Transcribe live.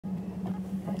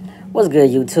What's good,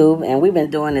 YouTube? And we've been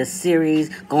doing this series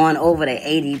going over the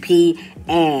ADP,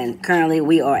 and currently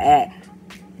we are at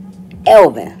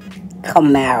Alvin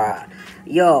Kamara,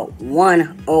 your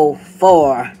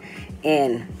 104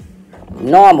 in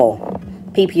normal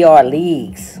PPR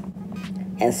leagues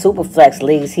and Superflex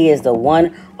leagues. He is the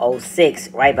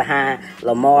 106, right behind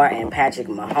Lamar and Patrick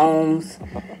Mahomes.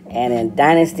 And in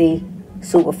Dynasty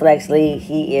Superflex League,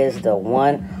 he is the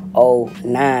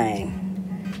 109.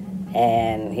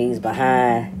 And he's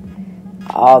behind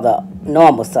all the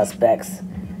normal suspects,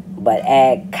 but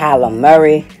add Kyler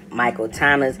Murray, Michael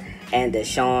Thomas, and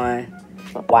Deshaun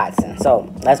Watson.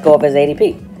 So let's go over his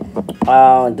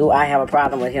ADP. Do I have a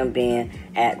problem with him being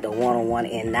at the 101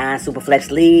 in 9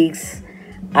 Superflex leagues?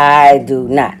 I do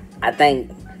not. I think,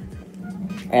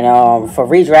 for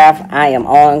redraft, I am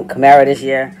on Kamara this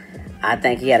year. I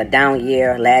think he had a down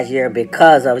year last year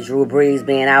because of Drew Brees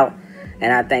being out.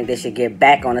 And I think they should get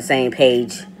back on the same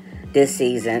page this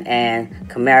season. And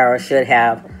Kamara should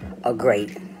have a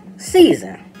great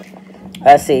season.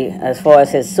 Let's see. As far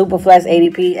as his Superflex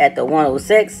ADP at the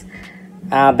 106,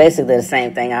 basically the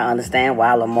same thing. I understand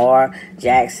why Lamar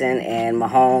Jackson and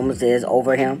Mahomes is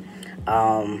over him.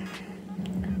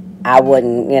 I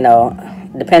wouldn't,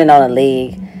 depending on the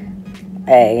league.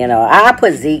 Hey, I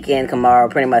put Zeke and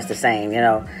Kamara pretty much the same,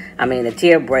 the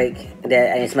tier break,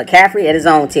 it's McCaffrey at his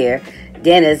own tier.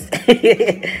 Dennis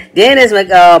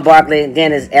Barkley,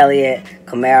 Dennis Elliott,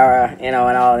 Kamara, and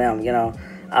all of them,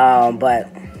 but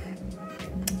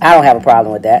I don't have a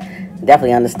problem with that.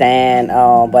 Definitely understand,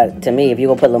 but to me, if you're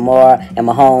going to put Lamar and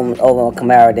Mahomes over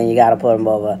Kamara, then you got to put him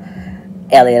over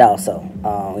Elliott also.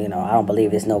 I don't believe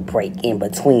there's no break in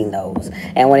between those.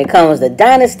 And when it comes to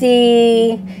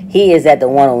Dynasty, he is at the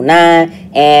 109,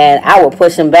 and I will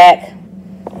push him back.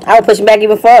 I would push him back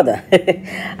even further.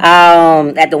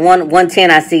 At the 110,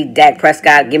 I see Dak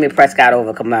Prescott. Give me Prescott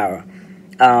over Kamara.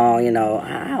 How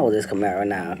old is Kamara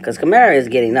now? Because Kamara is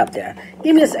getting up there.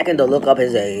 Give me a second to look up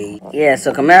his age. Yeah,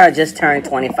 so Kamara just turned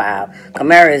 25.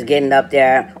 Kamara is getting up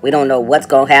there. We don't know what's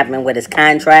going to happen with his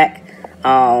contract.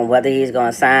 Whether he's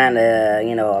going to sign a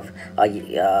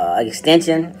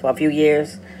extension for a few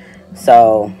years.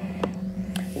 So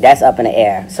that's up in the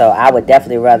air. So I would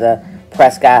definitely rather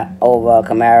Prescott over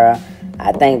Kamara.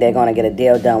 I think they're going to get a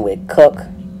deal done with Cook.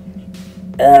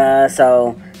 Just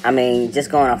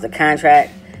going off the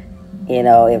contract,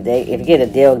 if you get a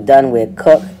deal done with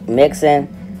Cook, Mixon,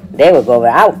 they would go over.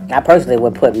 I personally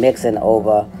would put Mixon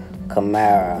over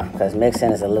Kamara because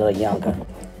Mixon is a little younger.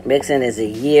 Mixon is a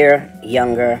year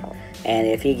younger, and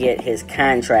if he get his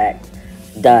contract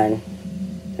done,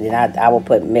 then I will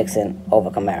put Mixon over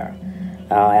Kamara.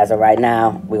 As of right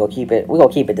now, we're gonna keep it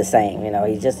the same.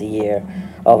 He's just a year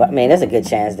over. There's a good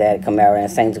chance that Kamara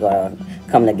and Saints gonna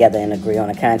come together and agree on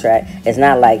a contract. It's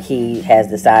not like he has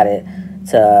decided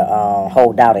to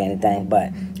hold out or anything,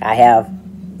 but I have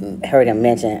heard him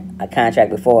mention a contract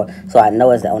before, so I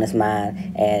know it's on his mind,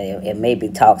 and it may be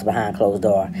talks behind closed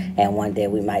door, and one day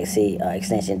we might see an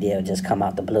extension deal just come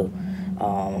out the blue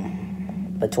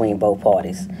between both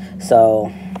parties. So,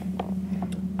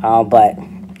 but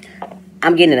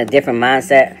I'm getting in a different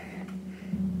mindset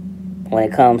when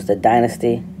it comes to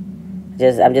Dynasty.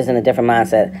 I'm just in a different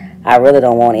mindset. I really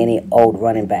don't want any old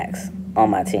running backs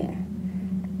on my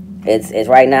team. It's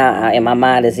right now in my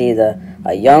mind, it's either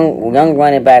a young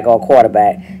running back or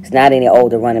quarterback. It's not any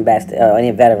older running backs or any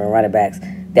veteran running backs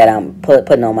that I'm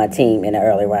putting on my team in the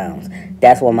early rounds.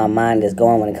 That's where my mind is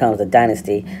going when it comes to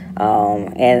Dynasty.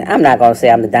 And I'm not going to say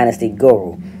I'm the Dynasty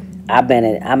guru. I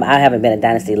haven't been a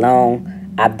Dynasty long.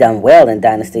 I've done well in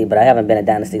Dynasty, but I haven't been a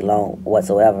Dynasty long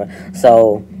whatsoever.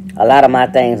 So a lot of my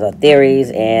things are theories,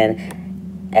 and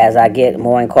as I get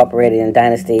more incorporated in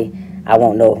Dynasty, I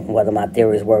won't know whether my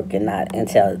theories work or not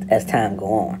until as time go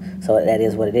on. So that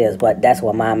is what it is. But that's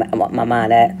where my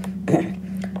mind at.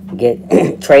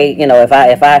 Get trade.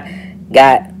 If I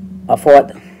got a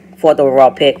fourth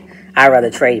overall pick, I'd rather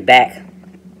trade back.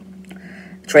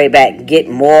 Get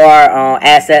more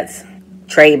assets.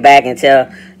 Trade back until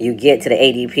you get to the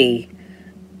ADP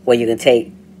where you can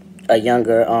take a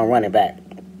younger running back,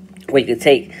 where you can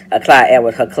take a Clyde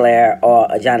Edwards-Helaire or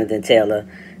a Jonathan Taylor.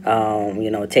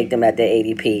 Take them at their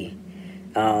ADP,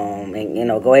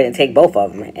 and go ahead and take both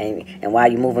of them. And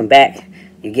while you're moving back,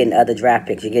 you're getting other draft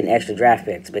picks. You're getting extra draft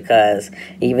picks because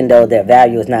even though their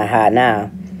value is not high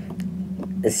now,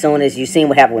 as soon as you seen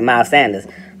what happened with Miles Sanders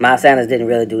didn't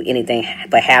really do anything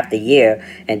for half the year,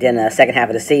 and then the second half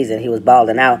of the season he was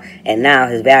balling out, and now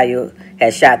his value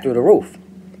has shot through the roof.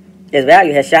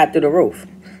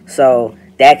 So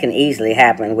that can easily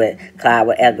happen with Clyde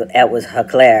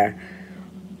Edwards-Helaire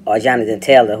or Jonathan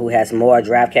Taylor, who has more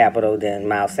draft capital than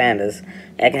Miles Sanders.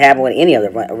 That can happen with any of the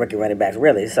rookie running backs,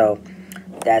 really. So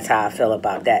that's how I feel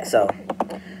about that. So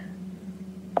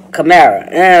Kamara,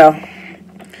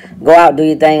 go out, do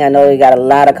your thing. I know you got a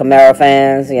lot of Kamara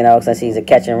fans, since he's a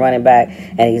catching running back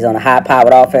and he's on a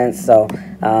high-powered offense. So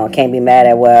can't be mad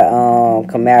at where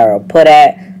Kamara put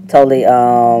at. Totally,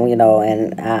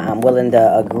 and I'm willing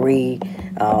to agree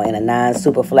in a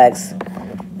non-super flex.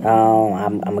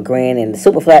 I'm agreeing in the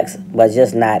super flex, but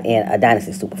just not in a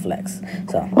dynasty super flex.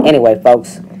 So anyway,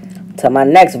 folks, till my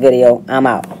next video, I'm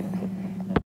out.